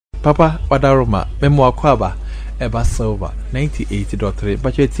Papa Wadaroma, Memoir Quaba, Eba Silver, 98.3,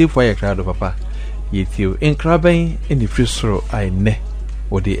 but you tea for your crowd of Papa. Ye tea in crabbing in the first row, I ne,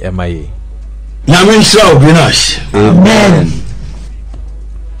 or the MIA. Namin Shao Binash. Amen.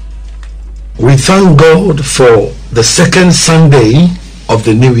 We thank God for the second Sunday of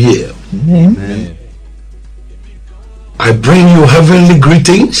the new year. Amen. I bring you heavenly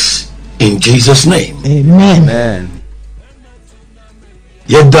greetings in Jesus' name. Amen. Amen.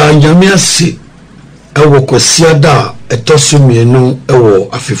 Yeda nyamiasi ewo kwasiada etosumienu ewo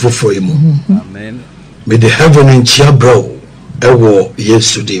afifofo imu. Amen. May the heaven in Chiabro ewo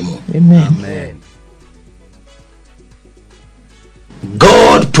Yesu dimu. Amen. Amen.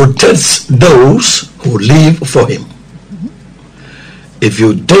 God protects those who live for him. If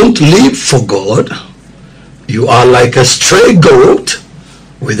you don't live for God, you are like a stray goat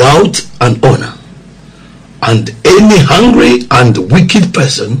without an owner, and any hungry and wicked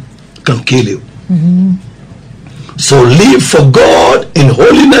person can kill you. So live for God in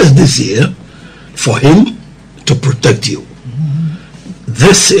holiness this year, for him to protect you.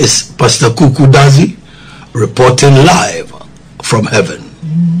 This is Pastor Kuuku Dadzie reporting live from heaven.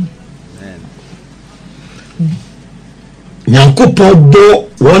 Nyankopɔn bo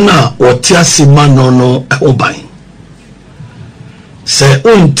wana wotiasi manono oban. Se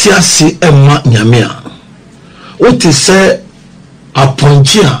untiasi emma nyamia. Uti se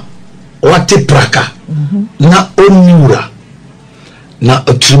aponjia wati praka na onura na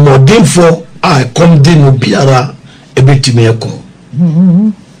otrimodinfo a komdi no biara ebetimi ekon.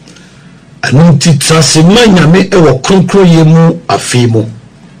 Anunti transima nyame ewo kronkro yemu afimu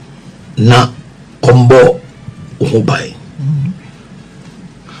na ombo uhubai.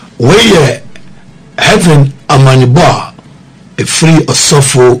 Where heaven amaniba a free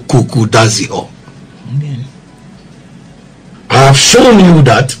osofo Kuuku Dadzie. I have shown you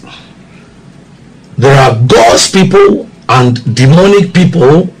that there are God's people and demonic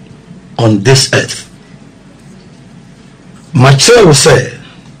people on this earth. Mache will say,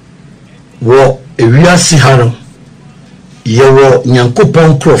 wo ewiasi hano yewo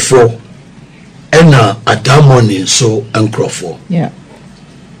nyankopon krofo ena adamoni so enkrofo. Yeah.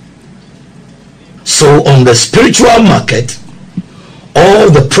 So on the spiritual market, all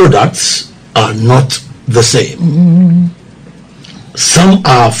the products are not the same. Some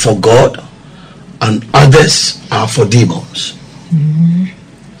are for God and others are for demons.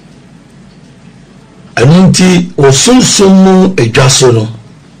 Anunti osunsumu ejasono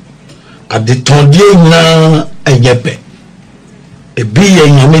aditondie na enyepe ebi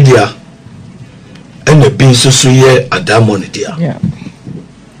ye nyamedia ene bi susu ye adamonidia. Yeah.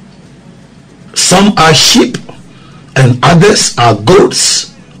 Some are sheep and others are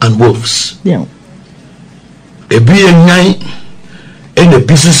goats and wolves. Yeah. Ebi ye nyai ene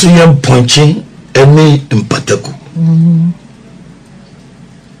bi susu ye mponchi ene mpataku.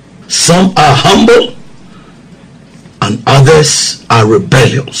 Some are humble and others are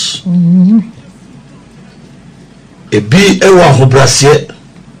rebellious. Ebi ewa hobrasye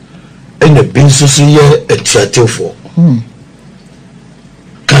ene bi susu ye etiatifo.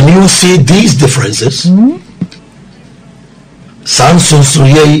 Can you see these differences? Samson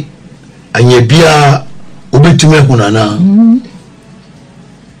suye anyebia ubetume hunana.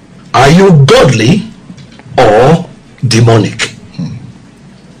 Are you godly or demonic?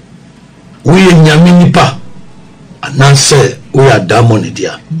 We nyaminipa ananse we are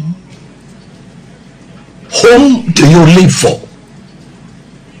demonidia. Whom do you live for?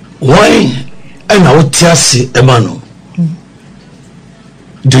 Why and autiasi emano?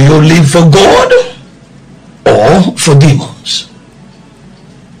 Do you live for God or for demons?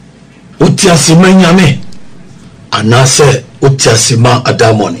 Utiasima nyame anase utiasima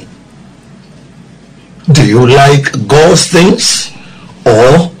adamoni. Do you like God's things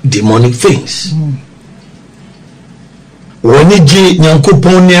or demonic things? Weniji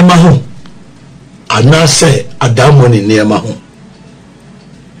nyankopon niema ho anase adamoni niema ho.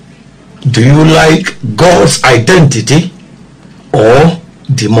 Do you like God's identity or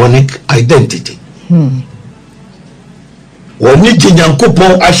demonic identity? Weniji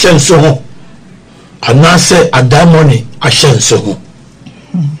nyankopon ashenso ho anase adamoni ashenso ho.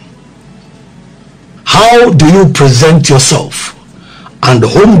 How do you present yourself and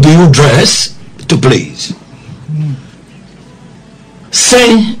whom do you dress to please?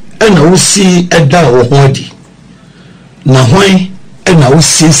 Say ena usi eda ohodi na hwan ena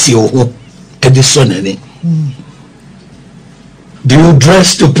usi si oho edisonene. Do you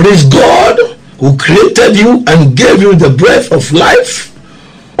dress to please God who created you and gave you the breath of life,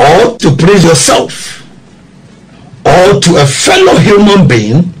 or to please yourself, or to a fellow human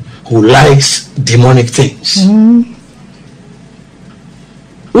being who likes demonic things.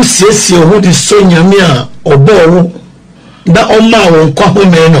 Usiesi ohu di so nyame a obo na oma won kwa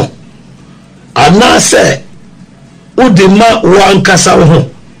home no ana se udima wankasa ho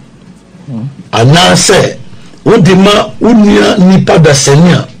ana se udima unia nipa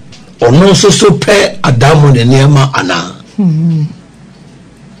dasenia ono so pe adamu ne niema ana.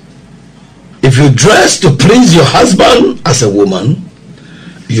 If you dress to please your husband as a woman,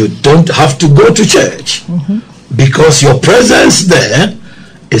 you don't have to go to church because your presence there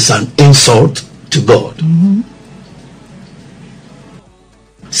is an insult to God.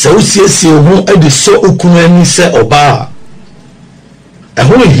 So usiesi ohu edi so okunani se oba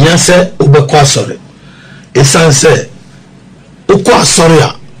ehun hia se obekọ asore esan se okọ asore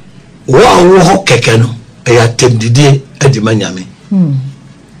a wo ho keke no eya temdidie edi manyame.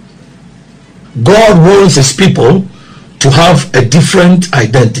 God wants his people to have a different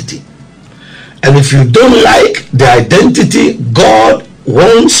identity, and if you don't like the identity God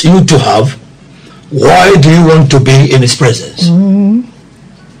wants you to have, why do you want to be in his presence?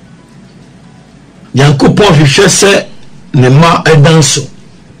 Yankopon hwehwe se ne ma edanso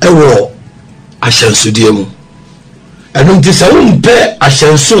ewo ahyensodie mu eno nti se wompe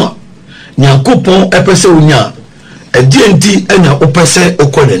ahyenso a Yankopon epese unya edienti ena opese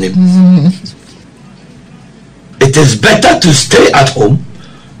okonanim. It is better to stay at home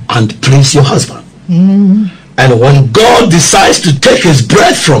and please your husband. And when God decides to take his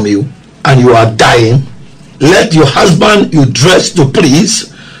breath from you and you are dying, let your husband you dress to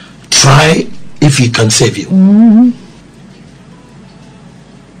please try if he can save you.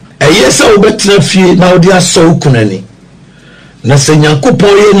 Yes, I will better feel now they are so kunani. Nase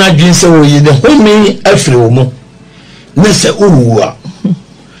Yankopon ye na dwen se wo yi de homi afri wo mu. Nase uwa.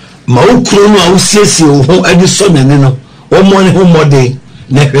 Ma ukro no a usiesie wo ho adi so nene no. Wo mo ne ho mode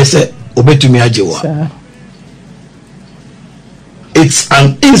na hwese obetumi ajewa. It's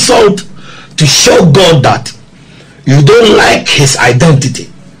an insult to show God that you don't like his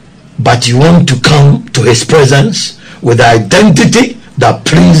identity, but you want to come to his presence with the identity that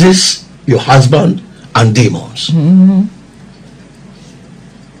pleases your husband and demons.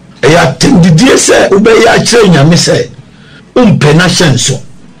 Eya tindidie se ube ya kire nyame se umpe na hyenso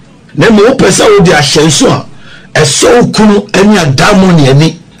na mo opese odi ahyenso a eso ukunu ani adamo ne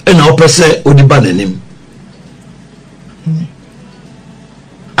ani na opese odi ba nanim.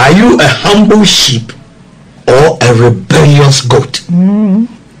 Are you a humble sheep or a rebellious goat?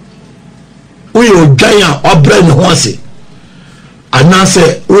 We are giant or brain horse. And I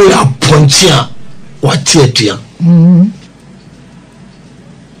say we are ponchia what tear.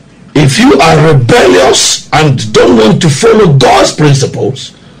 If you are rebellious and don't want to follow God's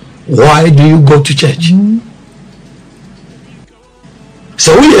principles, why do you go to church?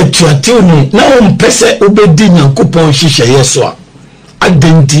 So we are trying now on pese obedi Nyankopon hihye yeso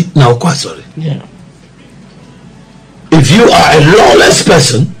adenti na okwasore. If you are a lawless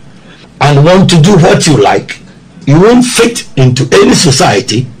person and want to do what you like, you won't fit into any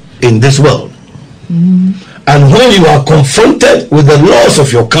society in this world. And when you are confronted with the laws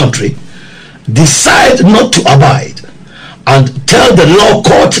of your country, decide not to abide and tell the law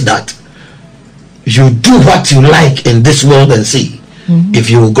court that you do what you like in this world and see if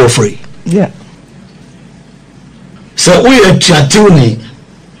you will go free. So we are chatuni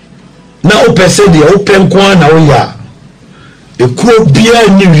na opese de open kwa na oya ekuro bia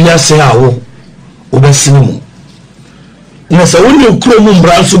ni wiase awo obesinimu na so woni ekuro mu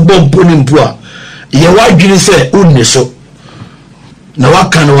mbra so bompo ni mpo a ye wadwini se unni so na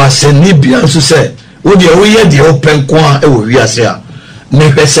waka no aseni bia so se wo de wo ye de open kwa e wo wiase a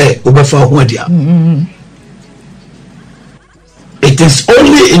ne hwese obefa ho dia. It is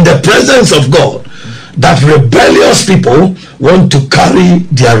only in the presence of God that rebellious people want to carry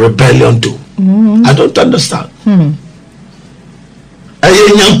their rebellion to. I don't understand.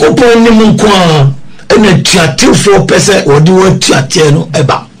 Aye Nyankopon ni mu kwa ene tiatifo pese odi wo tiatie no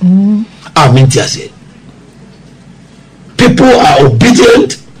eba. Amintiase. People are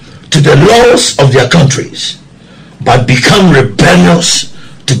obedient to the laws of their countries but become rebellious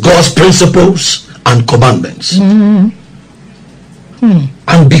to God's principles and commandments.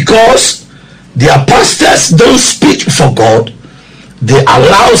 And because their pastors don't speak for God, they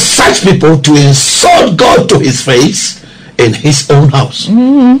allow such people to insult God to his face in his own house.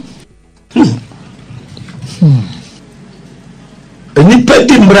 Nipa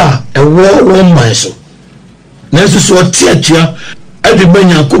dimbra e wo man so na so tiatia e de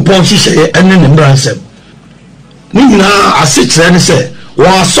Nyankopon hihye ene ne mbransem ni na asekire ne se won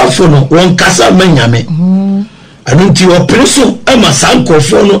asofo no won kasa manyame I don't your person Emma Sanko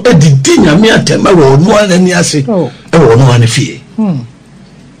for no edidi nyame atem e wo no ani ase e wo no ani fie.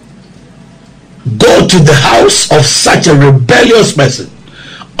 Go to the house of such a rebellious person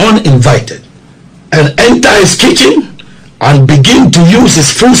uninvited and enter his kitchen and begin to use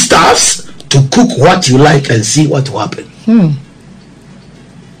his foodstuffs to cook what you like and see what will happen.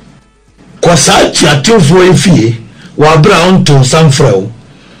 Kwasa tiatofo efie wa brown to sanfreo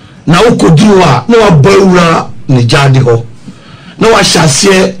na ukoduru a na wa bawura ni jade ho na wa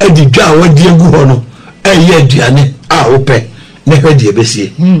hyase adidwa a wadi egu ho no eye aduane a ope na hwede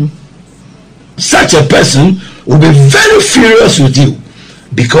ebesie. Such a person will be very furious with you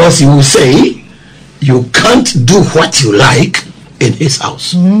because he will say you can't do what you like in his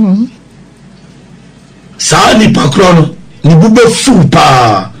house. Sa ni pakrono ni bube fu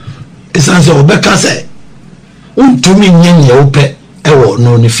pa esanse obeka se untumi nyenye ope ewo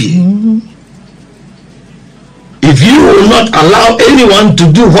no ni fie. If you will not allow anyone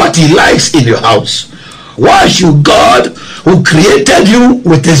to do what he likes in your house, why should God, who created you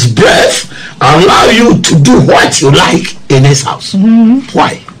with his breath, allow you to do what you like in his house?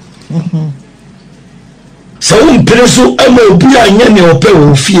 Why? So umpreso ema obuya nyene ope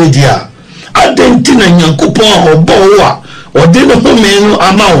wo fie dia adenti na nyankopon obo wo a ode no home no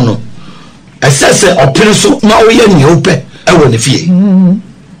amawo no esese opreso na wo ye ne ope ewo ne fie.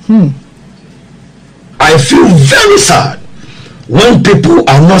 I feel very sad when people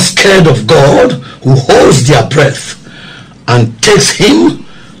are not scared of God, who holds their breath and takes him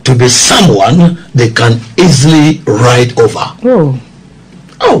to be someone they can easily ride over.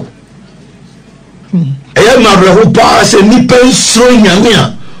 Eya mareho pa se nipa nsoro nyame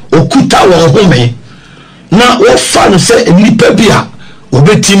a okuta won home na wo fa no se nipa bia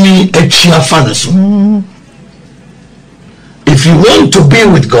obetimi atwia fa no so. If you want to be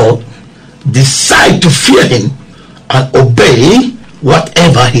with God, decide to fear him and obey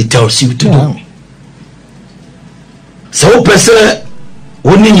whatever he tells you to do. So person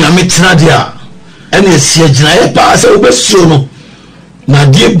woni nyame tena dia ene esie gina ye pa se obesuo no na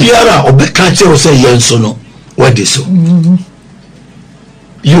die biara obeka che o se yenso no wadi so.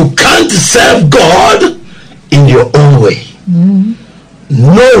 You can't serve God in your own way.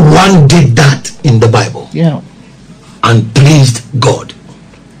 No one did that in the Bible and pleased God.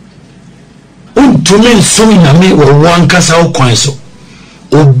 Untumi nso nyame wo wankasa okwan so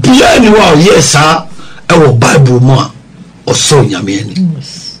obia ni wa yesa e wo Bible mu a oso nyame ani.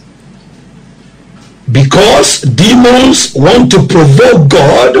 Because demons want to provoke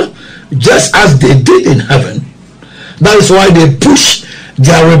God just as they did in heaven. That is why they push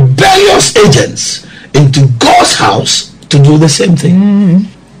their rebellious agents into God's house to do the same thing.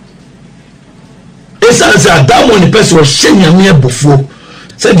 It's as a demon person was saying nyame before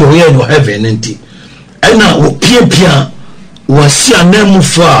said you hear no heaven enti ena wo pia wasi anemu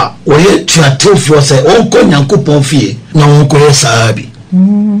fa wo ye tuatofo say onko nyankopon fie na onko yesabi.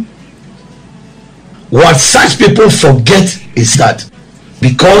 What such people forget is that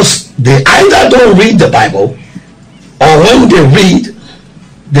because they either don't read the Bible, or when they read,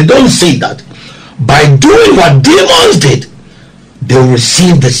 they don't see that by doing what demons did, they will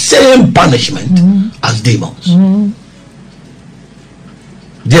receive the same punishment as demons.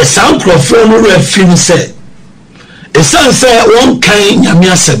 The sound microphone refin said, a son said one kind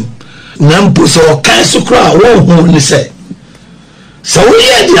yamiasem, Nampus or Kansukra, one who said. So we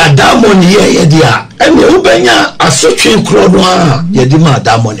had the Adamon here, dear, and the Ubenya are such a crowd, Yadima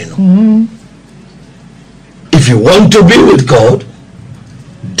Adamonino. If you want to be with God,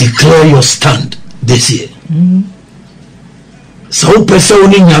 declare your stand this year. So,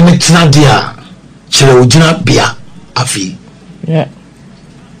 person in Yamitina dia, Chirojina Bia, Afi.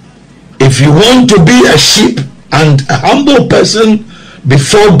 If you want to be a sheep and a humble person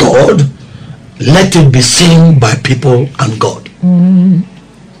before God, let it be seen by people and God.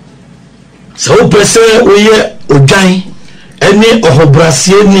 So person we odan ene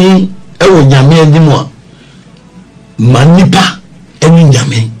ohobrasie ni ewo nyame animu manipa eni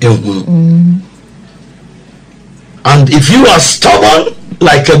nyame ehunu. And if you are stubborn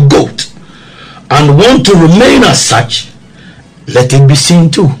like a goat and want to remain as such, let it be seen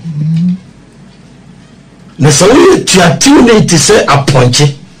too. Na so we tiatiu ne ti se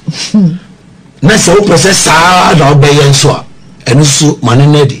aponche na so we process sa na obeyen so a enu so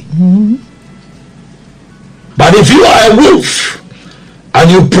manenedi. But if you are a wolf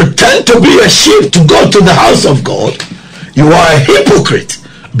and you pretend to be a sheep to go to the house of God, you are a hypocrite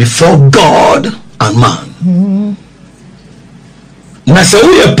before God and man. Na so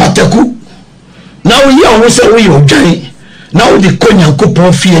we pataku na we are say we odwan na we de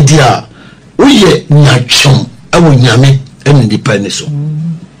konyankopon fie dia we ye nyatwom ewo nyame ene nipa ni so.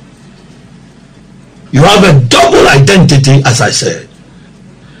 You have a double identity, as I said.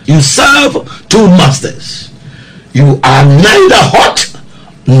 You serve two masters. You are neither hot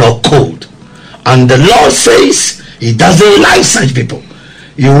nor cold. And the Lord says he doesn't like such people.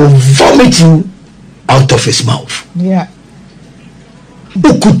 He will vomit you out of his mouth. Yeah.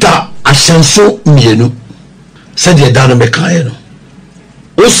 Ukuta ashenso mienu. Said ye dano mekaye no.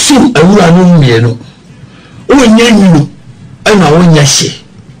 Osum ewura no mienu. Onye nyinu ena onye hye.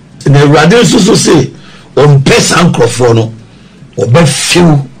 Na Awurade so say on pesa nkrofo no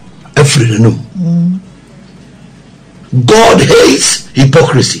obefiw afiri no. God hates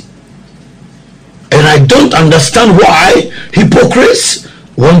hypocrisy. And I don't understand why hypocrites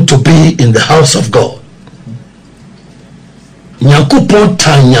want to be in the house of God. Nyankopon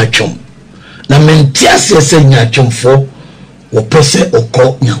tan nyachom. Na mentiase se nyachom fo wo pese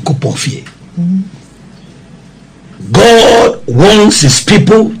okọ Nyankopon fie. God wants his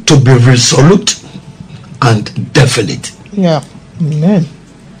people to be resolute and definite. Yeah. Amen.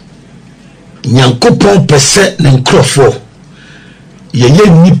 Nyankopon pese ne nkrofo ye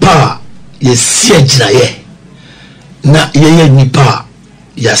nipa ye sie ginaye na ye nipa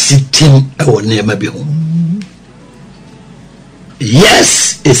ya sitim ewo nema bi ho.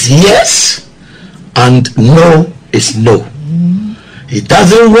 Yes is yes and no is no. He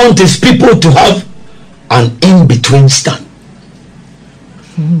doesn't want his people to have an in-between stand.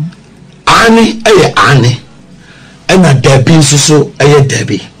 Ani ani ena debi nsuso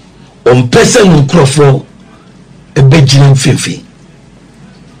debi. On person nkrofo ebegina mfimfi.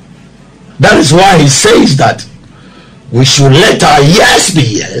 That is why he says that we should let our yes be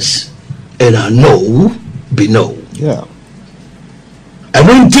yes and our no be no. Yeah. And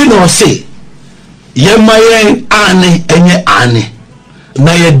when you say ye maye ane enye ane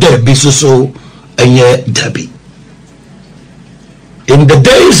na ye debi so enye debi. In the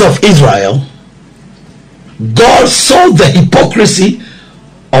days of Israel, God saw the hypocrisy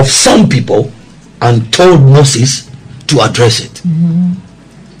of some people and told Moses to address it.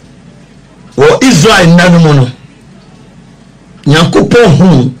 Or Israel nanomono Nyankopon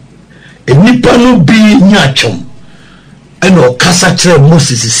hu enipa no bi nyachom eno kasa kire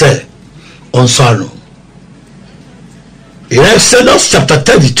Moses say onsano. In Exodus chapter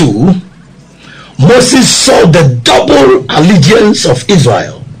 32, Moses saw the double allegiance of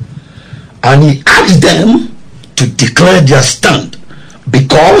Israel and he asked them to declare their stand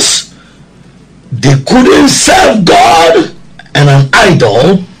because they couldn't serve God and an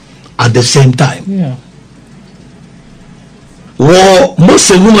idol at the same time. Yeah. Wo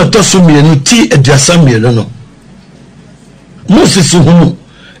Moses numa tosu mienu ti ediasa mienu no. Moses hunu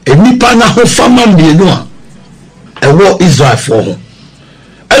enipa na ho fama mienu a ewo Israel for ho.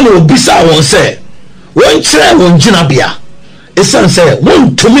 Ene obisa won say won kire won gina bia. Esan say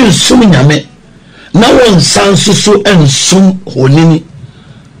won tumi nsum nyame na won san susu ensum honini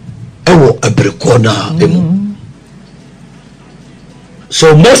ewo abreko na emu.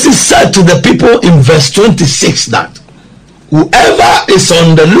 So Moses said to the people in verse 26 that whoever is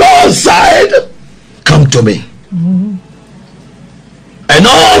on the Lord's side, come to me. And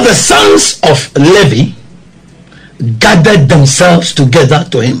all the sons of Levi gathered themselves together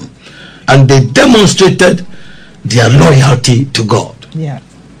to him and they demonstrated their loyalty to God. Yeah.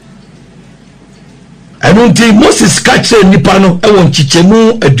 And until Moses catch nipano ewon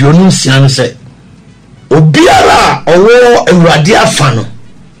chichemu aduonu nsia no say obiara owo Awurade afa no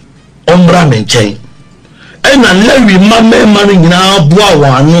omra me nchen ena Lewi mamema no nyina boa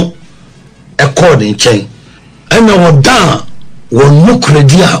wano ekod nchen ena woda wonu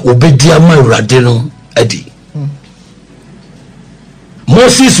kredi a obedi ama Awurade no adi.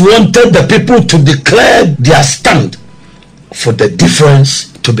 Moses wanted the people to declare their stand for the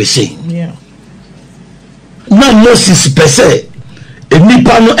difference to be seen. Yeah. Na Moses pese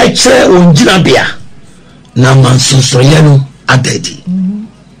enipa no ekire onjina bia na mansunsoye no adedi.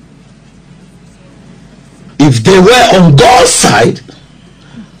 If they were on God's side,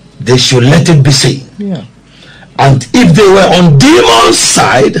 they should let it be seen. Yeah. And if they were on demon's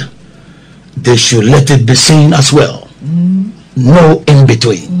side, they should let it be seen as well. No in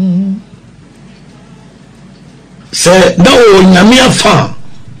between. Say no nyame afa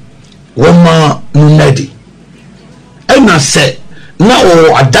woma nunedi. Ena say na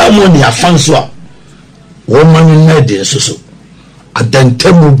o adamo ni afanso a woma nunedi nsoso.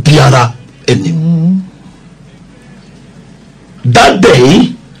 Adentemu biara enim. That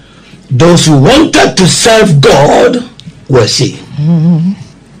day, those who wanted to serve God were seen.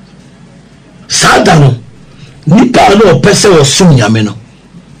 Sadano, nipa no pese o sum nyame no.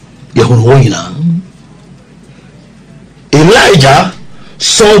 Yehunu ina. Elijah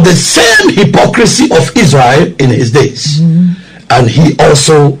saw the same hypocrisy of Israel in his days, and he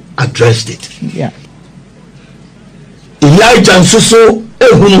also addressed it. Yeah. Elijah and so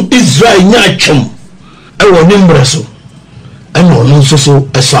ehunu Israel nyachum ewo nimreso eno no so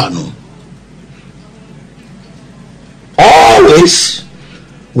esano. Always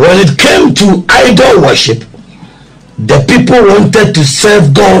when it came to idol worship, the people wanted to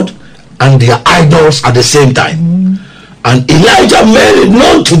serve God and their idols at the same time. And Elijah made it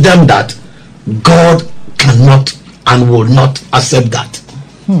known to them that God cannot and will not accept that.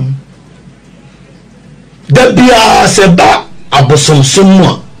 The bia seba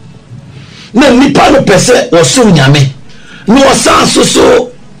abosomsomwa na nipa no pese wosom nyame no osan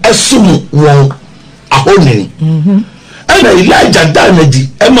so esum won ahoni. And Elijah danadi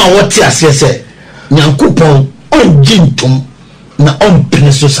ema wote ase se nyankopon onjintum na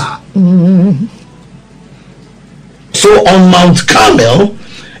onpene so sa. So on Mount Carmel,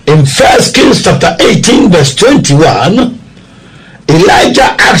 in 1 Kings chapter 18 verse 21,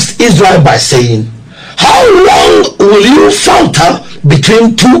 Elijah asked Israel by saying, how long will you falter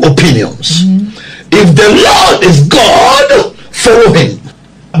between two opinions? If the Lord is God, follow him.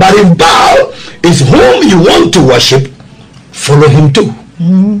 But if Baal is whom you want to worship, follow him too.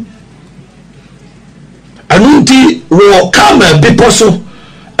 Anunti wo Carmel biposo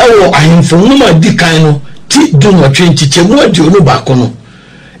ewo ahemfo numa dikano ti do no twenty mu adi onu baako no.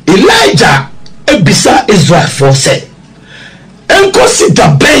 Elijah ebisa Israel for say enko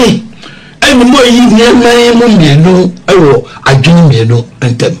sita ben eni mo yi nyema mu mienu ewo adwene mienu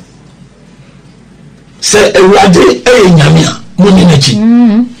entem se ewade nyame a mo ni nachi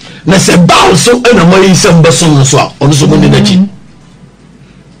na se Baal so ena mo yi se mbeso so a ono so mo ni nachi.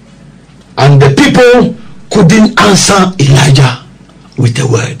 And the people couldn't answer Elijah with a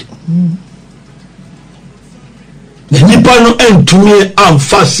word. The nipa no entumi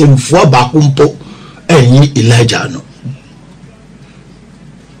amfa semfo baako mpo enyi Elijah no.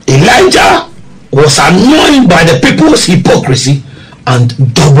 Elijah was annoyed by the people's hypocrisy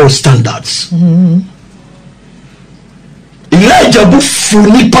and double standards. Elijah bu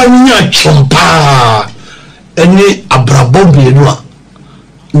nipa nya chompa eni abrabo bienu a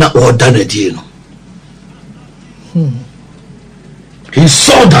na odanadie no. He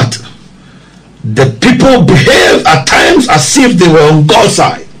saw that the people behaved at times as if they were on God's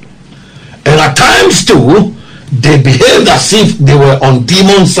side, and at times too they behaved as if they were on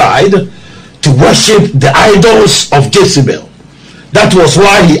demon's side to worship the idols of Jezebel. That was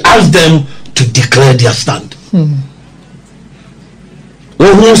why he asked them to declare their stand.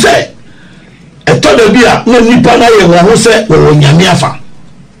 Who say a todabia no nipa na ye wo say wo nyame afa,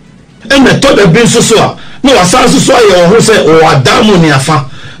 and the todabi so no asanso so ye wo say wo adamu ni afa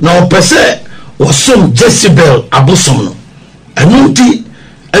na opese wosom Jezebel abosom no enunti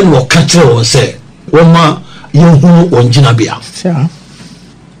en wo ka kire wo say wo ma yehu onjina bia.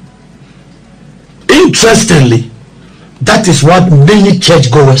 Interestingly, that is what many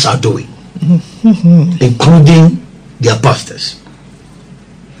churchgoers are doing, including their pastors.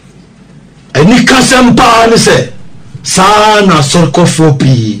 Any kasempa ni say sana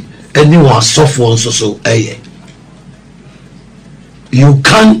sorkofopi anyone suffer so eh. You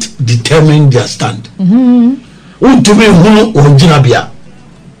can't determine their stand. You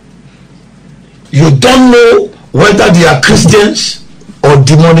don't know whether they are Christians or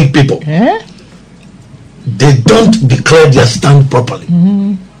demonic people. They don't declare their stand properly.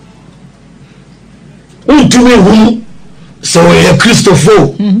 So a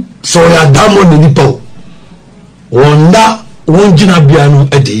Christopher, so a demon in the wanda wonjina bianu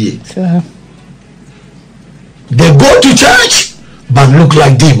ediye. They go to church but look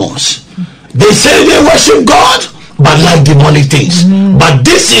like demons. They say they worship God but like demonic things. But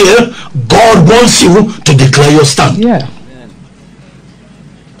this year God wants you to declare your stand. Yeah.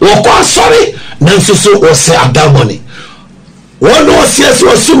 Wokwa sorry nanso so o say adamoni. One was yes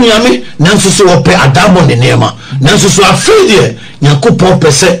was sumiami nanso so o pe adamoni nema. Nanso so afidie Nyankopon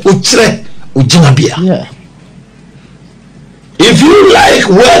pese uchre ujina bia. Yeah. If you like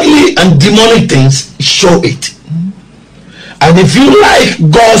worldly and demonic things, show it. And if you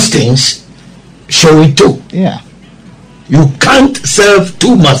like God's things, show it too. Yeah. You can't serve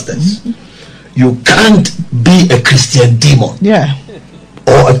two masters. You can't be a Christian demon. Yeah.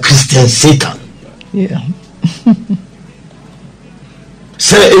 Or a Christian Satan. Yeah.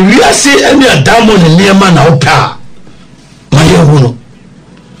 So if we are saying any demon in near man out there, my young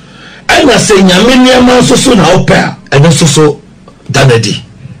and I say Yamini man so soon out there, and also so danadi.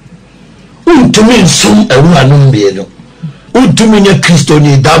 To me some a woman no. To me a Christo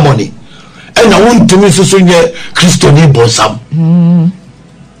ni damoni. and I want to miss Christian Bosam.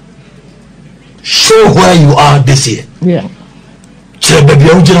 Show where you are this year. Yeah.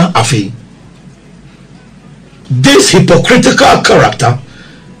 This hypocritical character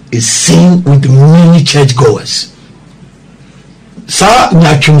is seen with many churchgoers. Sa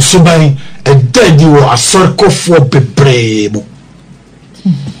nyachum subai a dead you are circle for bebremo.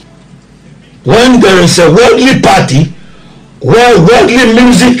 When there is a worldly party where worldly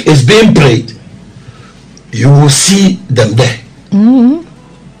music is being played, you will see them there. And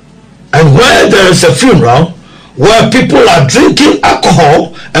where there is a funeral where people are drinking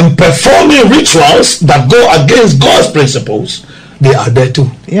alcohol and performing rituals that go against God's principles, they are there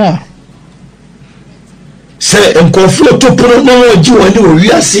too. Yeah. Say nkofo to put no oji wani o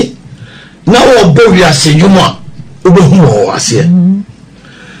wiase na wo bo wiase yuma obehu wo ase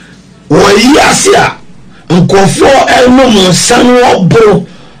wo yiase a nkofo elmo sanwo bro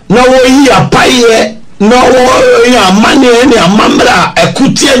na wo yi apaye na wo yi amane ni amamra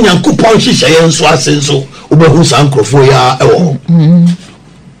ekutie nyankopon hihye nso ase nso obehu san nkofo ya ewo.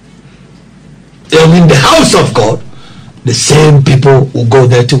 And in the house of God, the same people will go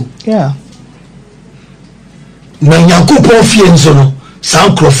there too. Yeah. Na nyankopon fie nso no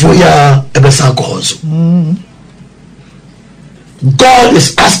san krofo ya ebesan ko nso. God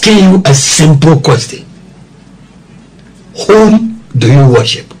is asking you a simple question. Whom do you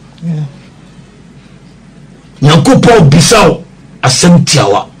worship? Yeah. Nyankopon bisaw asem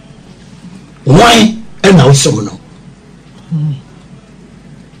tiawa. Why and also no?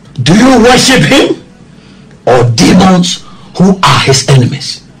 Do you worship him or demons who are his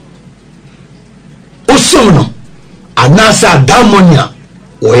enemies? Also no. Anasa damonia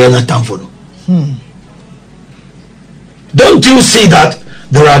oyena tamfono. Don't you see that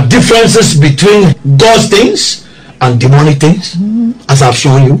there are differences between God's things and demonic things, as I've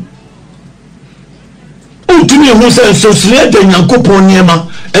shown you? Untumi hu se so sire de nyankopon niema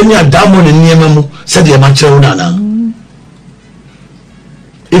eni adamon niema mu se de ma kire una.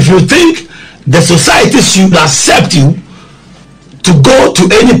 If you think the society should accept you to go to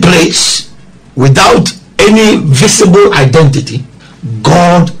any place without any visible identity,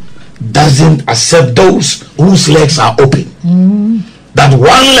 God doesn't accept those whose legs are open. That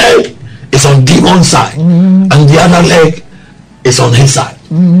one leg is on demon's side and the other leg is on his side.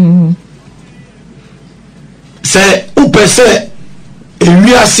 Say upese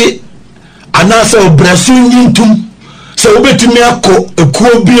ewiase anase obrasu nyintum se obetumi akọ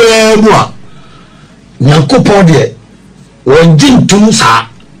ekuo bia mu a nyankopon de won jintum sa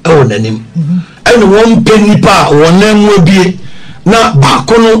e wonanim ene won penipa wonanmu bie na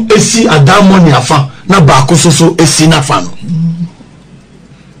baako no esi adamoni afa na baako soso esi na fa no.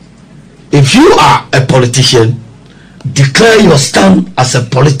 If you are a politician, declare your stand as a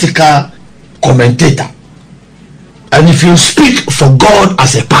political commentator. And if you speak for God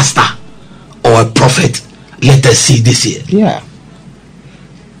as a pastor or a prophet, let us see this year. Yeah.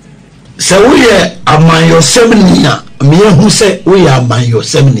 So we are among your semini, me who say we are among your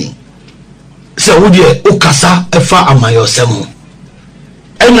semini. So we are ukasa efa among your semu.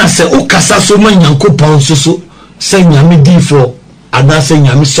 And I say ukasa so man yankopon so say nyame di for and I say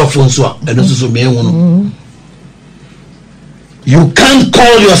nyame sofo so and so me wonu. You can't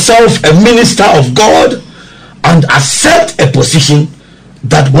call yourself a minister of God and accept a position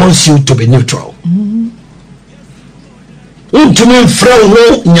that wants you to be neutral. Untumi mfra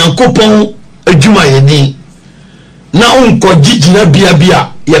wo nyankopon adwuma yeni na unko gigina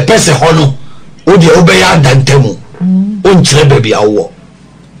bia ye pese ho no wo de obeya adantemu unkyere bebia wo.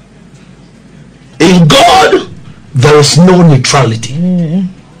 In God there is no neutrality.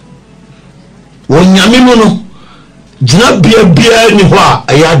 Wo nyame mu no gina bia ni ho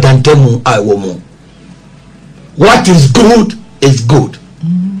a ya adantemu ai wo mu. What is good is good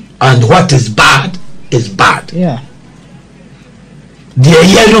and what is bad is bad. Yeah. Deɛ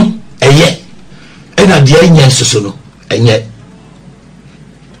yɛ no ɛyɛ ɛna deɛ nyɛ nsoso no ɛnyɛ.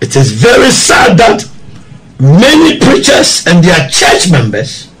 It is very sad that many preachers and their church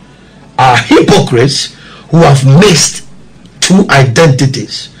members are hypocrites who have mixed two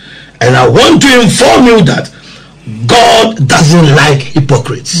identities, and I want to inform you that God doesn't like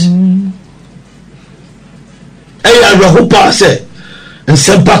hypocrites. Ɛyɛ awerɛhopa sɛ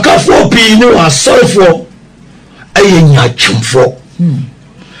nsɛmpakafoɔ pii ne wɔn asɔrefoɔ ɛyɛ nyatwomfoɔ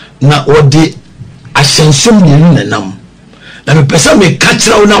na odi ahyɛnsom yɛn nanam na me pesa me ka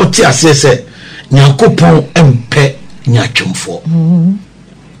kyerɛ wo na wote ase sɛ nyankopɔn empɛ nyatwomfoɔ.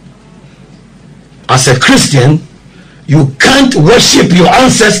 As a Christian, you can't worship your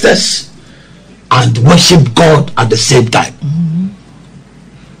ancestors and worship God at the same time.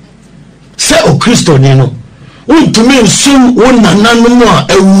 se o Kristo ni no untumi nsum wonananom a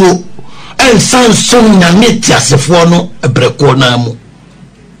ewo ensan som nyame tiasefo no ebreko na mu.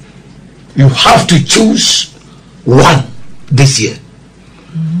 You have to choose one this year.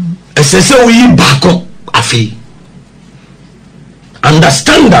 Esese we bako afi.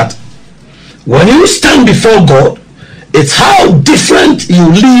 Understand that when you stand before God, it's how different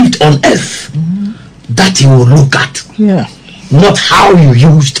you lived on earth that He will look at. Yeah. Not how you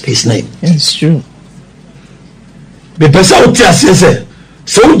used His name. It's true. The person who tells you,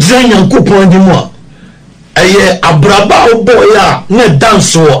 so Yankopon di mo eye abraba oboya na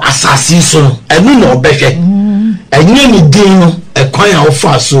dance o asasi so no enu na obehwe enye ni din no ekwan a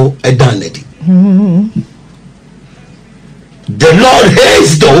ofa so edan na di. The Lord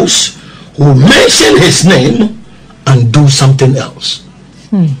hates those who mention His name and do something else.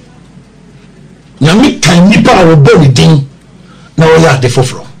 Nyame kan nipa a obo ni din na o ya de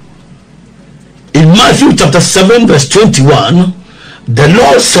foforo. In Matthew chapter 7 verse 21, the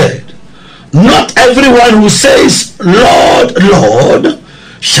Lord said, not everyone who says, Lord, Lord,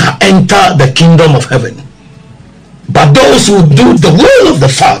 shall enter the kingdom of heaven, but those who do the will of the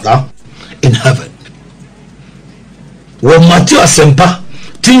Father in heaven. When Matthew asempa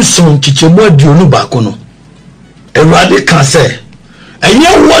tinson chichemo aduonu baako no, Ewurade ka say,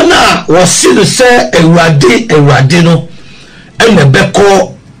 enye won a wosi no say Ewurade no ene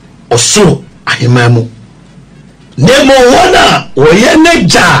beko osoro ahemamu. Nemo wona woye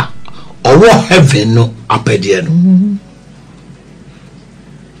neja owo heaven no apedie no.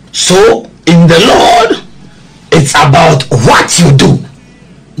 So in the Lord, it's about what you do,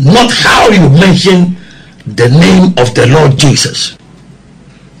 not how you mention the name of the Lord Jesus.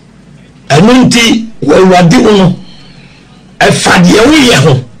 Enunti Ewurade no efade woye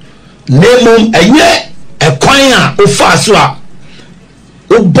ho nemo enye ekwan a ofa so a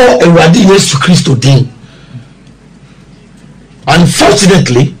obo Ewurade Yesu Kristo din.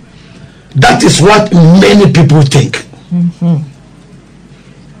 Unfortunately, that is what many people think.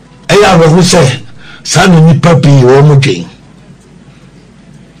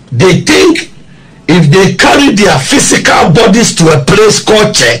 They think if they carry their physical bodies to a place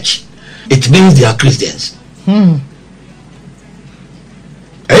called church, it means they are Christians.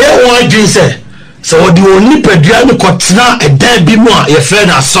 So the only pedriano kotna a dead bimo a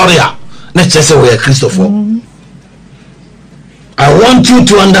friend sorry na chese we are Christopher. I want you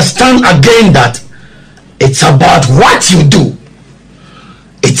to understand again that it's about what you do.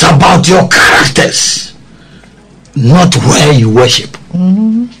 It's about your characters, not where you worship.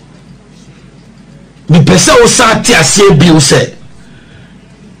 The person who sat here say bi say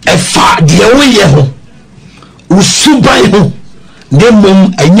efa de we ho usubai ho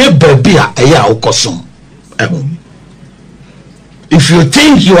nemom enye baby a eya ukosom. If you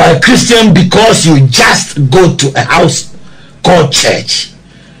think you are a Christian because you just go to a house called church,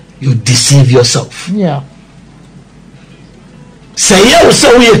 you deceive yourself. Yeah. Say you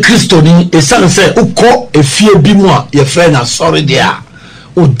say we a Christian, a son say uko efie bi mu a your friend are sorry there.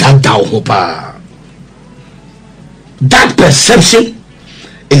 O dada ho pa. That perception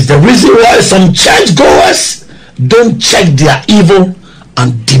is the reason why some churchgoers don't check their evil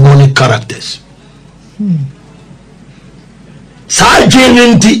and demonic characters.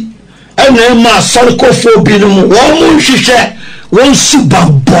 Sajinti ene ma sorikofo bi no mo won hwehwe won suba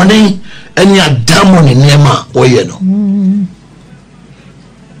boni ene adamon nema oye no.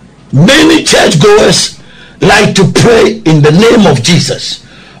 Many churchgoers like to pray in the name of Jesus,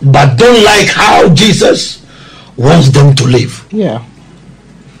 but don't like how Jesus wants them to live. Yeah.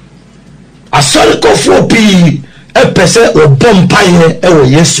 Asorikofo bi epese obompaye ewo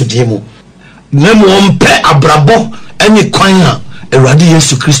Yesu dimu. Nemu ompe abrabo eni kwan a Ewurade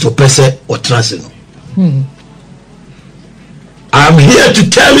Yesu Kristo pese otrase no. I'm here to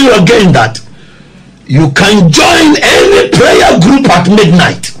tell you again that you can join any prayer group at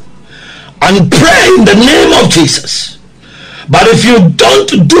midnight and pray in the name of Jesus. But if you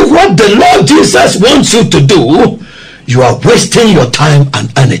don't do what the Lord Jesus wants you to do, you are wasting your time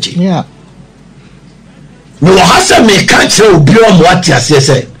and energy. Yeah. No hasa me catch obi o mo atiase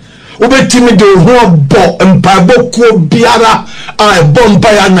say obetimi de ho bo mpabo ko biara a bo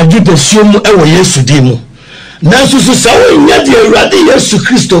mpaya na judesium e wo Yesu di mu nanso so sa wo nya de Ewurade Yesu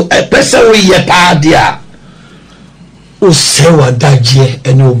Kristo e pese wo ye pa dia o se wa dadzie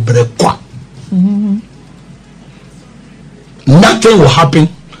ene obrekwa. Nothing will happen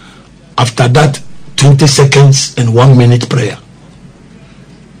after that 20 seconds and 1 minute prayer.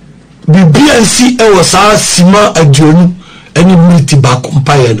 BBNC was our sima adjunu any multi back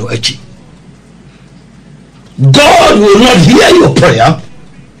umpire no echi. God will not hear your prayer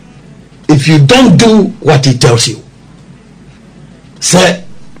if you don't do what he tells you. Say,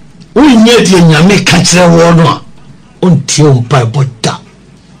 we need to nyame kachre wono unti umpa boda.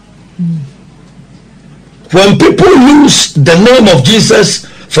 When people use the name of Jesus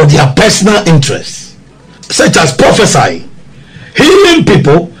for their personal interests, such as prophesying, healing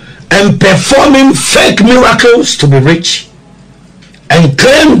people, and performing fake miracles to be rich, and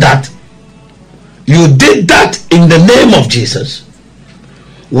claim that you did that in the name of Jesus,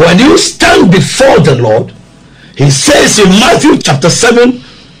 when you stand before the Lord, he says in Matthew chapter 7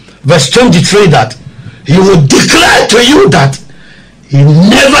 verse 23 that he will declare to you that he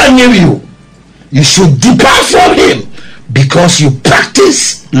never knew you. You should depart from him because you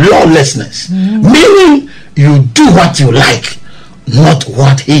practice lawlessness. Meaning you do what you like, not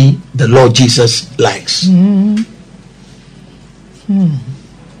what he, the Lord Jesus, likes.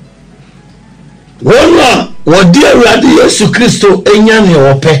 Wona wodi awurade Yesu Kristo enya ne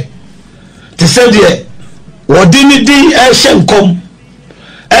ope te se de wodi ni din ehyenkom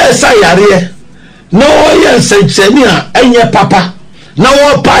yare no ye nsencheni a enye papa na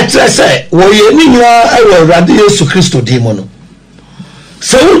wo pa kire se wo ye ni nwa ewo awurade Yesu Kristo din mo no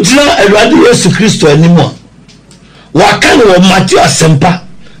se wo gina awurade Yesu Kristo animo wa kan wo Matthew asempa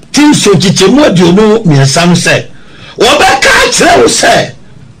tin so chichemu aduonu miensa se wo be ka kire wo se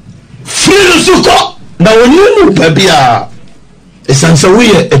free suko na wonu babia esanse we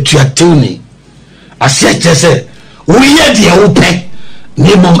atuatuni asiache se we ye de wo pe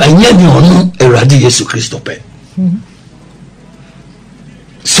ni mom anya ni onu awurade Yesu Kristo pe.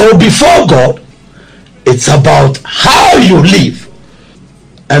 So before God, it's about how you live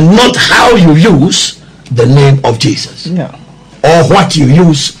and not how you use the name of Jesus. Yeah. Or what you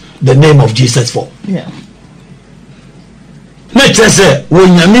use the name of Jesus for. Yeah. Let's say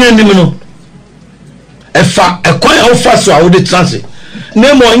when you mean if a coin offer so I would translate.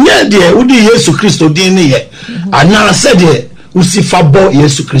 Name on ye would Yesu Christo din ye. And now I said ye usifa bo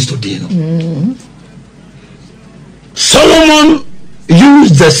Yesu Christo din. Solomon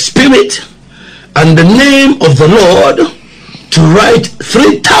used the spirit and the name of the Lord to write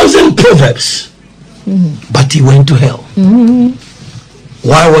 3,000 proverbs, but he went to hell.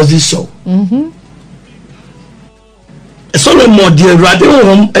 Why was it so? Solomon the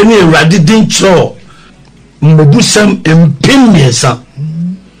radio any radidin cho mbusam empimiesa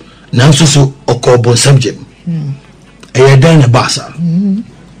nanso so okobo subject eyedan basa.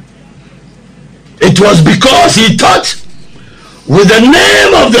 It was because he thought with the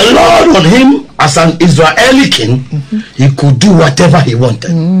name of the Lord on him as an Israeli king, he could do whatever he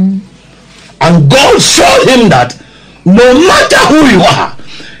wanted. And God showed him that no matter who you are,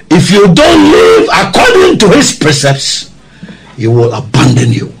 if you don't live according to his precepts, he will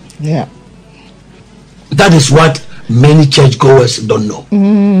abandon you. Yeah. That is what many churchgoers don't know.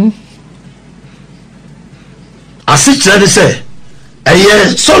 As it said,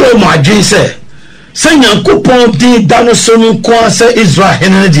 Solomon dream say, Nyankopon di dano so nko ase Israel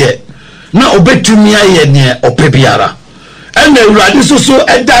hene de na obetumi aye ne opebiara ena awurade so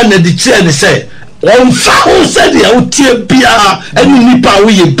eda na di kire ne se wonfa ho se de otie bia eni nipa wo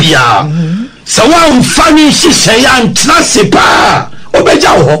ye bia se wonfa ni hihye ya ntrase pa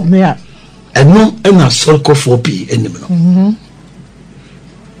obeja wo Yeah. eno ena sorko for bi enim no.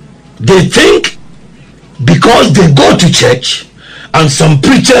 They think because they go to church and some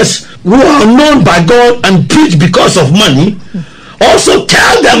preachers who are known by God and preach because of money also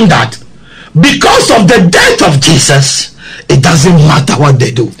tell them that because of the death of Jesus, it doesn't matter what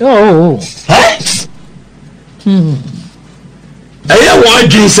they do. Oh. Right? I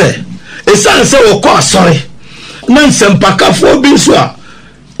want to say, it's answer or cause sorry. Nansem pakafo bi so a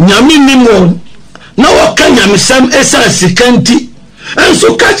nyame nimo na woka nyame sam esan sikanti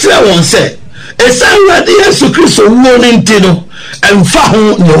enso ka kire won say esan wade Yesu Kristo wo ne ntino emfa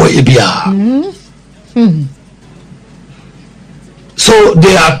ho ne wo ebia. So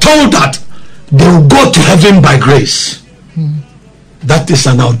they are told that they will go to heaven by grace. That is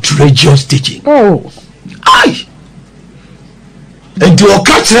an outrageous teaching. Oh. Aye. And to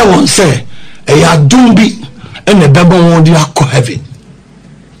catch one say, "Eya dumbi ene beba won di akọ heaven."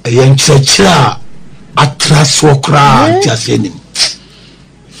 Eya nchechira atraso kra tiasenim.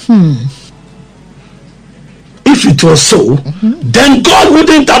 If it was so, then God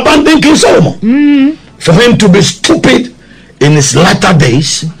wouldn't abandon King Solomon for him to be stupid in his latter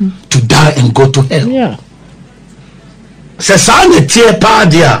days to die and go to hell. Yeah. Se sa ne tie pa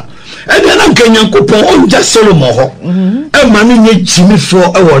dia e de na Nyankopon on ja Solomon ho e ma ne nye jimifo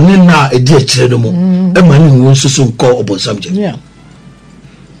e wo ne na e di akire no mu e ma ne won susu nko obonsam je. Yeah.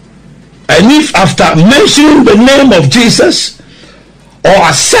 And if after mentioning the name of Jesus or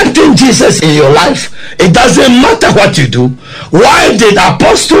accepting Jesus in your life, it doesn't matter what you do. Why did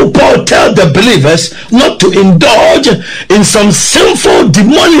Apostle Paul tell the believers not to indulge in some sinful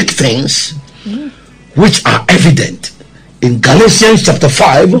demonic things which are evident in Galatians chapter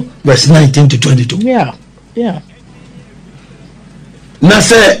 5 verse 19 to 22? Yeah. Na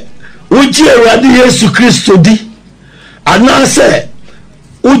say uji Awurade Yesu Kristo di ana say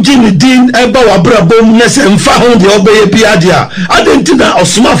uji ni din eba wabrabom na say mfa ho de obeye bia dia adentina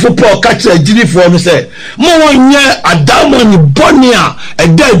osomafo Paul ka kire agirifo no say mo wonye adamo ni boni a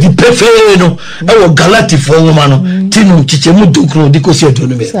eda di pefe no e wo Galatifo nwoma no tinu chichemu dunkro di kosi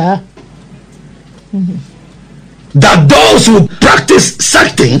edonu me that those who practice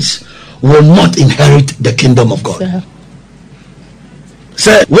such things will not inherit the kingdom of God.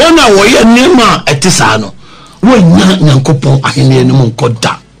 Say one hour ye nema etisano wonya nyankopon ahene no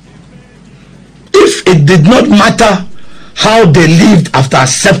nkoda. If it did not matter how they lived after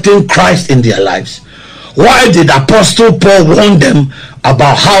accepting Christ in their lives, why did Apostle Paul warn them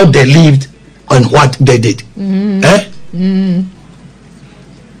about how they lived and what they did?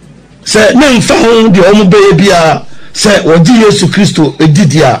 Say nem fa ho de omo be bia say odi Yesu Kristo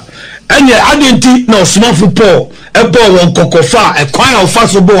edidia enye adenti na osomafo Paul ebo won kokofa e kwan ofa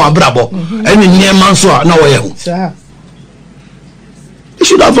so bo abrabo eni niema nso a na wo ye ho. You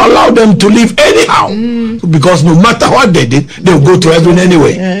should have allowed them to live anyhow, because no matter what they did, they will go to heaven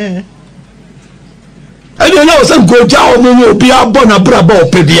anyway. And you know, some go down will be a bona brabo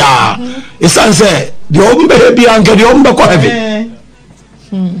pedia. It's say the ombe be and the ombe ko heaven.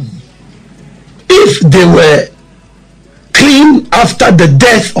 If they were clean after the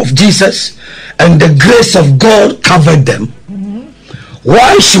death of Jesus and the grace of God covered them,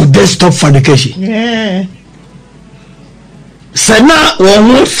 why should they stop fornication? Sena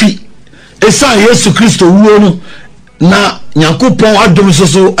won fi esa Yesu Kristo wuo no na Nyankopon adom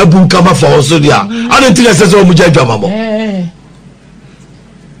soso abunkama fa so dia adentina sese o muja adwamamo.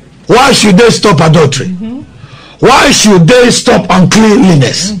 Why should they stop adultery? Why should they stop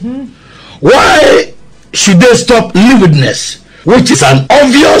uncleanliness? Why should they stop lewdness, which is an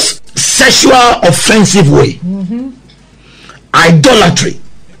obvious sexual offensive way? Idolatry,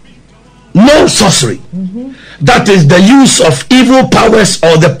 no sorcery, that is the use of evil powers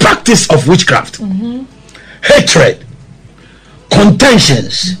or the practice of witchcraft, hatred,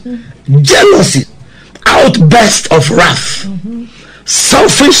 contentions, jealousy, outburst of wrath,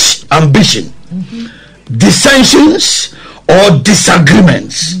 selfish ambition, dissensions or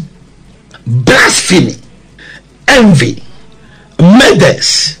disagreements, blasphemy, envy,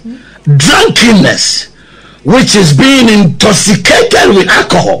 murders, drunkenness, which is being intoxicated with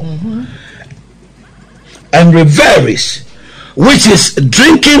alcohol, and revelries, which is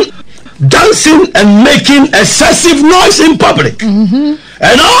drinking, dancing, and making excessive noise in public, and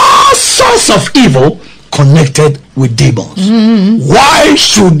all sorts of evil connected with demons. Why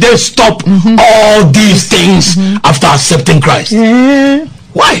should they stop all these things after accepting Christ?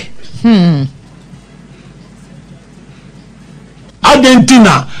 Why?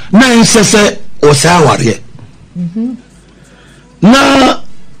 Adentina na insese osaware na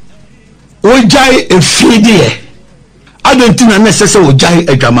ojai efidie adentina na insese ojai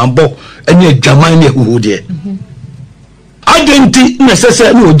adwamambo ene adwaman ne huhudie adenti na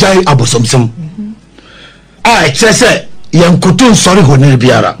insese na ojai abosomsem a exese yankoto nsori honere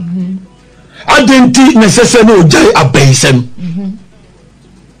biara adenti na insese na ojai abaisem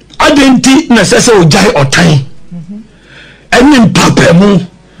adenti na insese ojai otan eni mpapemu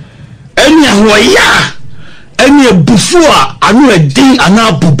eni ahoya eni ebufua anu edi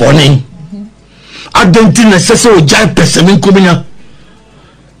ana buboni adenti na sese ojai pesemi nkominya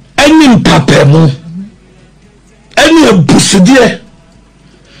eni mpapemu eni ebusudie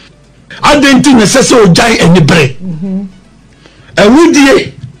adenti na sese ojai enibre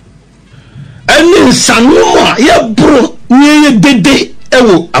ewudie eni nsanuma ya bro nye dede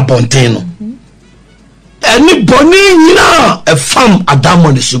ewo abonten no eni boni nyina efam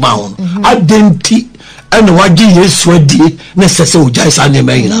adamo ne suma ho adenti ene wagi Yesu adi na sese ojai sa ne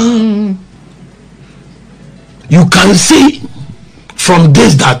mayina. You can see from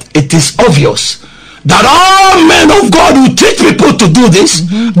this that it is obvious that all men of God who teach people to do this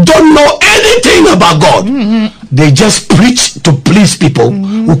don't know anything about God. They just preach to please people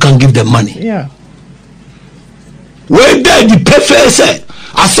who can give them money. Where they the perfect said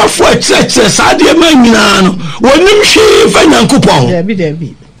asafo church sadie manyina no wonim hwe fa Nyankopon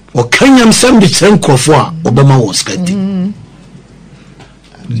debi o kanyam sam de chenkrofo a obema won skati.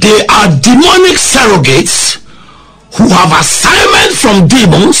 They are demonic surrogates who have assignment from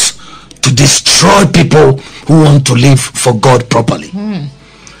demons to destroy people who want to live for God properly.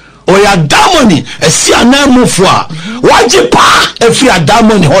 Oya damoni esi anamufo a waje pa efi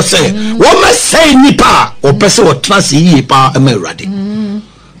adamoni ho se wo me say nipa o pese wo trans yi pa emerade.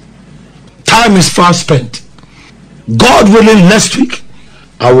 Time is fast spent. God willing, next week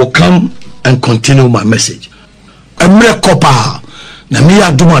I will come and continue my message. Emre kopa na mi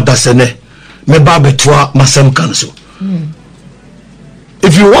aduma dasene me ba betwa masem kanso.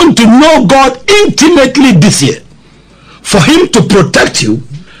 If you want to know God intimately this year, for him to protect you,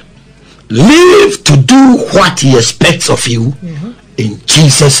 live to do what he expects of you, in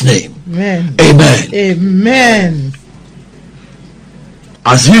Jesus' name. Amen. Amen. Amen.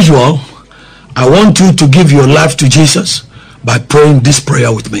 As usual, I want you to give your life to Jesus by praying this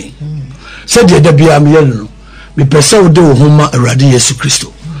prayer with me. Said the Biamiano, me pesa de homa eradi Yesu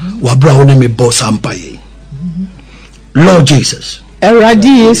Christo. Wabra hone me boss ampaye. Lord Jesus,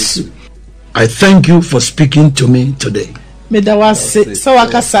 Eradi Yesu, I thank you for speaking to me today. me da wase so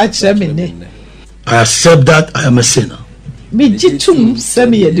wakasa kire me ne. I accept that I am a sinner. Me jitum se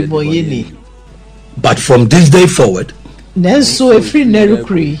me yedi boyeni. But from this day forward, Nenso efri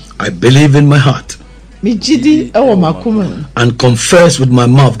nerukuri. I believe in my heart Me jidi ewo makuma. and confess with my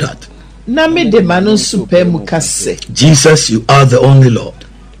mouth that Na me de manu super mu kase. Jesus, you are the only Lord.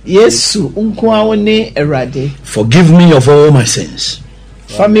 Yesu unkwa wone erade. Forgive me of all my sins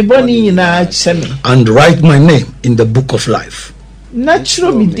Fa me boni nyina ache me. and write my name in the book of life.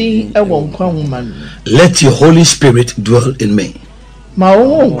 Natural me din ewo nkwa nwoma no. Let your Holy Spirit dwell in me, Ma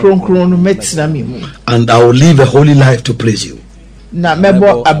wo nkronkron no metina me mu. and I will live a holy life to please you. Na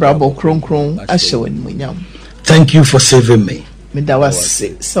mebo abrabo kronkron ahye wani munyam. Thank you for saving me. Me da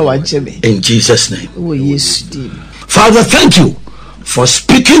wase so waje me. In Jesus' name. Wo Yesu din. Father, thank you for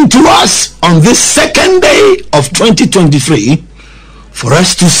speaking to us on this second day of 2023, for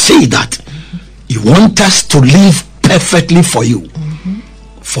us to see that you want us to live perfectly for you,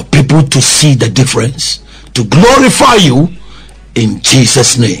 for people to see the difference, to glorify you, in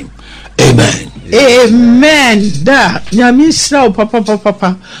Jesus' name. Amen. Amen. Da nyame sra o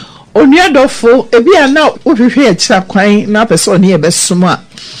papa. Onuadofo ebi ana ohwehwe e kira kwan na person ne ebesom a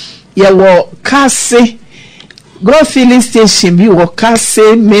ye wo Kaase Grow filling station bi wo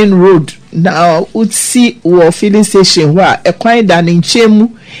Kaase main road na utsi wo filling station wa e kwan da ne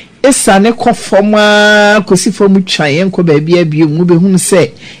nchemu esane kofoma kosi fomu twan enko ba bia bi mu be hunu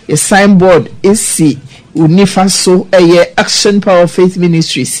se a signboard esi unifa so eye Action Power Faith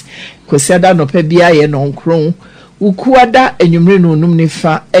Ministries kosi ada no pa bia ye no nkron ukuada enwumre no num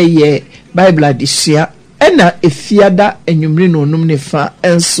nifa eye Bible adisia ena efiada enwumre no num nifa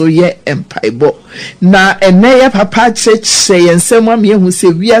enso ye empaibo na eneye papa cheche yensem am yehu se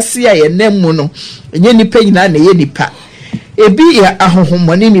wiase ya yenemu no enye nipa nyina na ye nipa ebi ya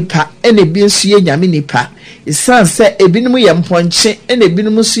ahohomone nipa ena ebi nso ye nyame nipa isan se ebinom ye mponche ena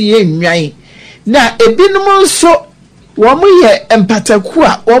ebinom nso ye nwan na ebinom nso womo ye empataku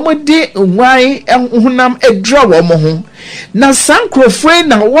a womo de nwan honam edra womo ho na sankrofo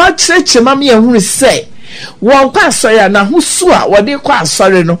na wa chechemam ye hunu se won kwa asore na husu a wode kwa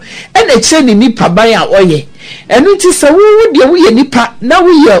asore no ena che ni nipa ban a oye enu ti se wo de wo ye nipa na wo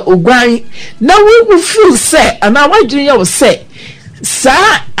ye ogwan na wo feel se ana wadwin ye wo se sa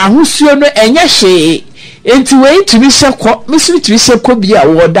ahusuo no enye hwe enti wei tumi hyekọ misu tumi hyekọ bia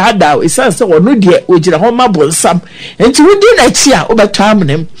wo daada esanse wo no de ogira ho mabonsam enti wodi na chi a obeto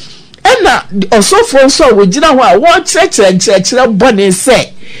amnem ena osofo so wo gira ho a wo kyerkyerkyerkyere bone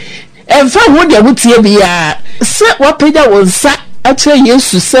se emfa ho de wutie bia se wapenya wonsa akyere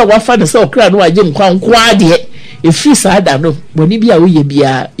Yesu se wafa ne se okra no agye nkwankwa de efi saada no boni bia wo ye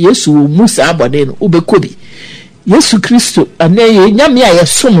bia Yesu wo musa abone no ubekobi Yesu Kristo anaye nyame a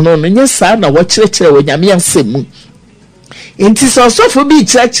yesom no nyesa na wo kyerkyere wo nyame asemu enti so sofo bi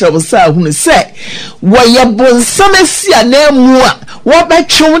kyerkyere wo sa hunu se wo ye bonsam asia na mu a wo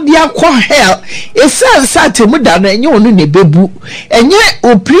betwom dia kwa hell esansa temu da no enye onu ne bebu enye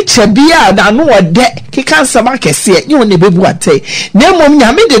o preacher bia na no ode keka nsama kese enye onu ne bebu atai na mom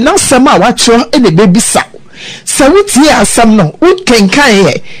nyame de na nsama a watro ene bebisa sawuti asam no ukenkan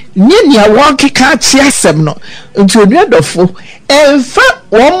ye nyenia wokeka chi asam no nti onuadofo emfa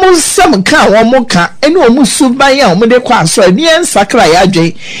womo nsam ka womo ka ene womo suban ya womo de kwa aso ni ensakra ya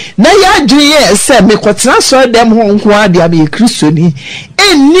adwen na ya adwen ye se me kwotena so dem ho nko ade am ye kristoni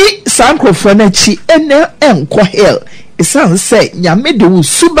eni sankrofo na chi ene enko hell esan se nyame de wo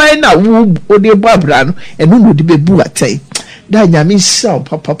suban na wo ode babra no eno no de bebu atai da nyame sha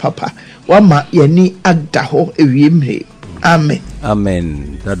papa wama yani adda ho ewiemre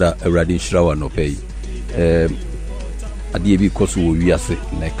amen dada awradi shirawa no pay ade bi koso wo wiase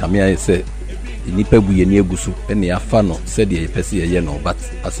na kamia se nipa bu ye ne agusu ene afa no said ye pese ye no but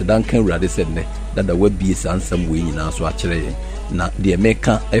asedan kan urade said ne dada wabie sansam we nyina so akere ye na de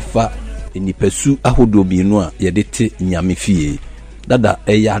meka efa nipa su ahodo bienu a ye de te nyame fie dada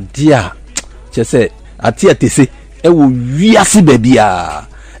eyade a chese ati atese ewo wiase babia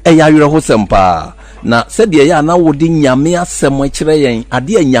eya yere ho sempa na said ye ya na wodi nyame asem akere yen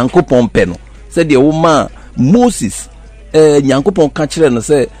ade a nyankopon pe no said ye wo ma Moses nyankopon ka kire no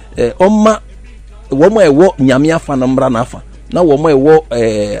se omma womo ewo nyame afa no mbra na afa na womo ewo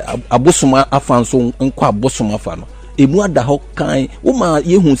abosoma afa nso nkwa abosoma afa no emu ada ho kan woma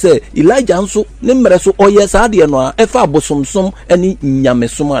yehu se Elijah nso ne mmere so oye sa de no a efa abosomsom ani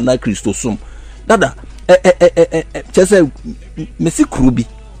nyamesom na Kristosum dada chese mesi krubi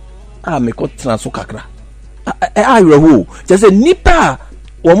me ko transo kakra ayreho chese nipa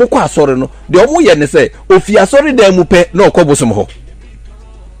womo kwa asore no de omo ye ne se ofi asore dan mu pe na okobosom ho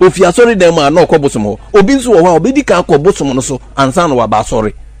ofi asore dan mu na okobosom ho obi nso wo ha obedi ka akobosom no so ansa no wa ba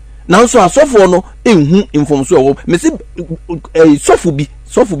asore nanso asofo no enhu infomso wo mesi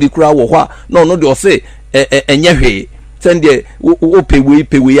sofu bi kura wo ho na ono de o se enye hwe sende wo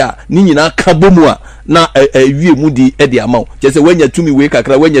pewe a ni nyina ka bomu a na wie mu di e de amaw je se wanya tumi we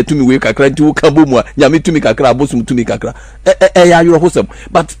kakra nti wo ka bomu a nyame tumi kakra abosum tumi kakra ya yoro hosem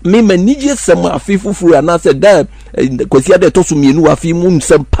but me manije sem afifufuru ana se da kwasi ade to so mienu afi mu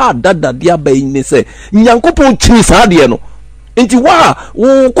nsem pa dada dia ba ni se nyankopon chi sa de no nti wa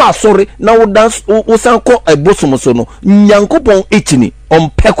wo kwa sori na wo dance wo san ko abosum so no nyankopon echini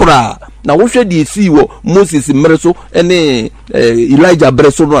ompekura na wo hwe di si wo Moses mreso ene Elijah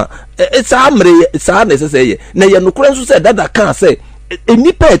breso no sa amre sa na sese na ye no kura so se dada kan se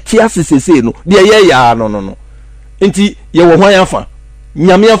enipa etia sesese no de ye ya no nti ye wo hwan afa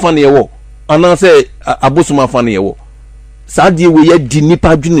nyame afa ne ye wo ana se abosum afa ne ye wo sa de we ye di nipa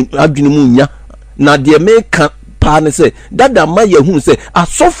adwene mu nya na de me kan pa ne se dada ma ye hu se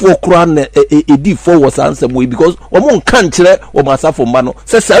asofo kura na edi for was answer we because omo nka nkire o masafo mba no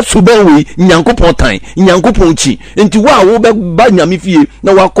se sa suban we nyankopon tan nyankopon chi enti wa wo be ba nyame fie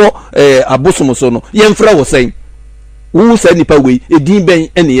na wakọ abosom so no ye mfra wo sen wo se nipa we edin ben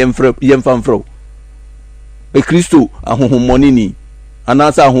ene ye mfa mfra Kristo ahohomoni ni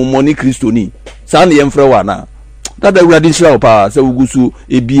anasa ahohomoni Kristo ni sa na ye mfra wa na dada urade nshira opa se ugusu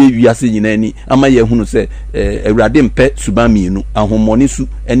ebie wiase nyina ni ama ye hunu se urade mpe suban mienu ahomoni su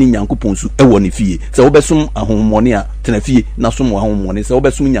eni nyankopon su ewo ne fie se obesom ahomoni a tena fie na som ahomoni se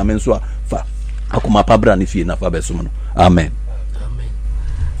obesom nyame nso a fa akoma pabra ne fie na fa besom no amen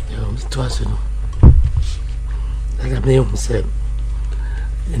yo to aso no dada me yo se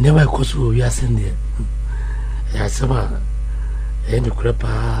never kosu wiase ne ya sama eni kurepa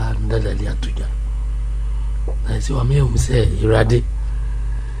ndala li atuja na se wa me hu se irade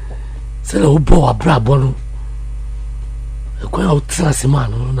se la obo abrabo no ekwa o trase ma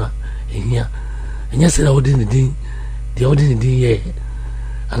no na enya se la odi ni din de odi ni din ye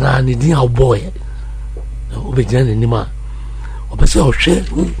ana ni din a obo ye o be jana ni ma o be se o hwe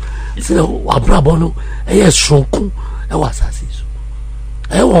se la abrabo no eye sonku e wa asase so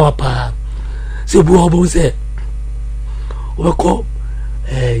e wa pa se bu obo se o be ko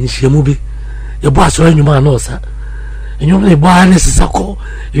nhyiamu bi ye bo aso enyuma na osa enyuma ne bo ane sisako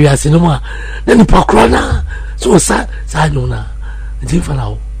wiase no ma na ni pakro na so sa nyuna nti fa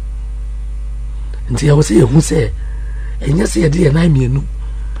lawo nti ya wose ye hu se enya se ye de na mienu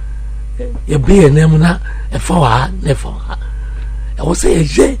ye be na mu na e fa wa na fa wa e wose ye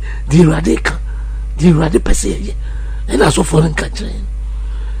je di radika di radi pese ye e na so fo nka kire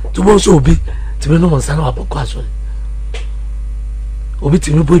to bo so obi ti be no mo sa na wa pokwa so obi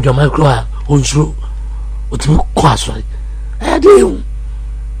ti mi bo dwama kro a onjuro otimi kwa asori ade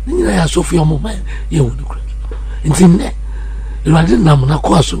ni na ya sofi omo ma ye hu ni kro nti ne irade na mo na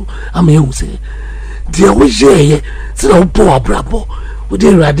kwa aso ama ye hu se de wo je ye se na bo abrabo wo de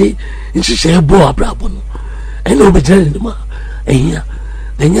irade nchi she bo abrabo no ene obi jere ni ma ehia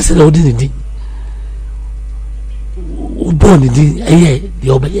na nya se na odi ni din o bo ni din eye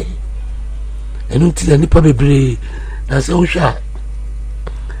de obaye enu ti na nipa bebre na se o sha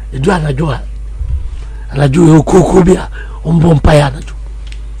edu anajo e okoko bia ombo mpaya anajo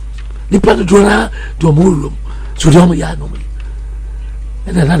nipa do na do mo so do mo ya no me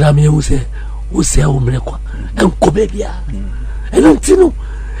ena na da me hu se o se o mre kwa enko bebia eno ntino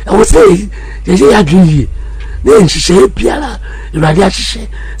e wo se je ya dwi ne nhihye biara irade ahihye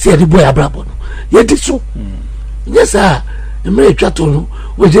se ye de boy abrabo no ye di so nyesa emre twato no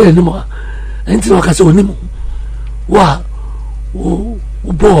wo je ni mo ntino ka se onimo wa o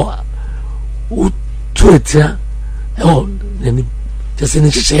bo o tuetia nani just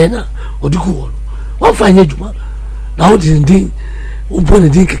in shena odiku one fine juma na o din o bon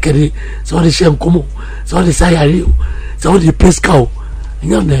din kekere so the shem komo so the sayari so the pesca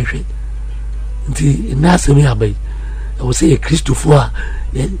nyam na hwe nti na asemi abai o say Christopher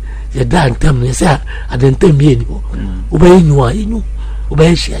a ye da ntem ne say adentem ye ni o ba enu o ba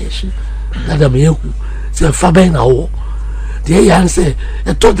hia ye na da me eku say fa ben na wo de yan say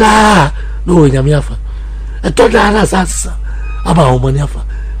e to da no nyam yafa e to da na sasa aba o mani afa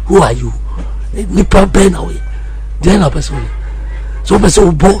who are you ni pa ben na we de na person so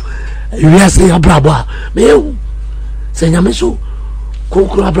person bo we say abrabo me eku say nyam so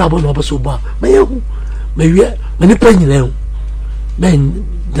kokoro abrabo no person bo me eku me we me ni pa nyina eku men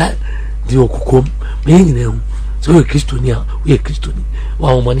da di okukom me nyina eku so we Kristonia we Kristoni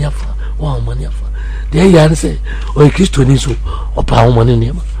wa o mani afa de yan say o Kristoni so opa o mani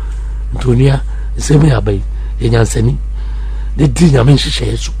ne ma ntonia se me abai enyansani de di nyame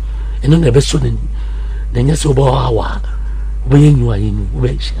hihye so eno na be so ni na nya se obo hawa obo yenyu ayenu obo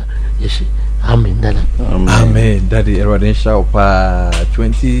hia yeshi amen dada amen daddy erode sha opa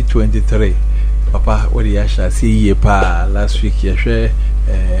 2023 papa wori ya sha si ye pa last week ye hwe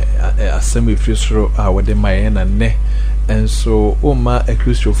assembly free soro a wode maye na ne enso o ma e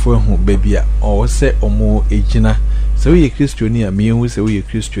Christopher hu bebia o se omo ejina se wo ye Christiani a mienhu se wo ye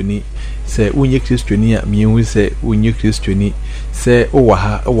Christiani se wonye Christiani a mienhu se wonye Christiani se o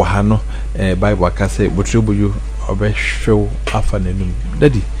wa ha no Bible akase botrebuju obehwew afa nanum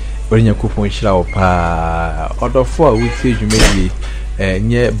daddy orinya kupon hira wo pa odofo a wutie dwumedi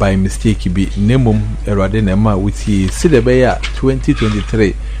nye by mistake bi nemom erade na ma wutie sidebe ya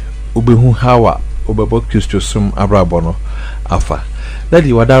 2023 obehu hawa obebo Kristo sum abrabo no afa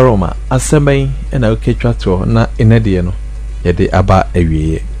daddy wadaroma asemban na oketwa to na enede no yede aba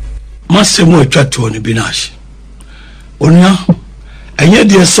awieye masemu etwa to ne binash onia enye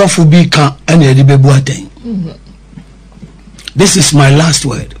de sofu bi ka ena yede bebu aten. This is my last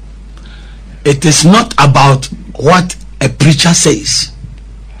word. It is not about what a preacher says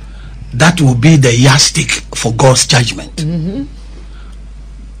that will be the yardstick for God's judgment.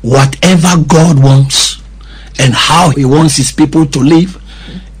 Whatever God wants and how he wants his people to live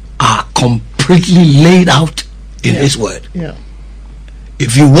are completely laid out in his word.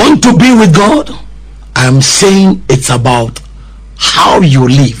 If you want to be with God, I am saying it's about how you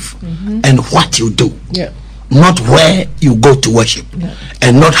live and what you do, not where you go to worship,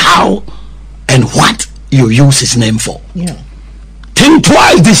 and not how and what you use his name for. Think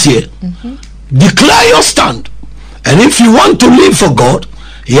twice this year. Declare your stand, and if you want to live for God,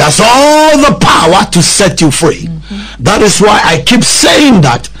 he has all the power to set you free. That is why I keep saying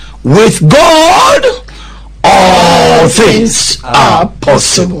that with God all things are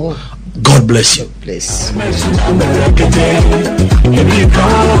possible. God bless you. Bless.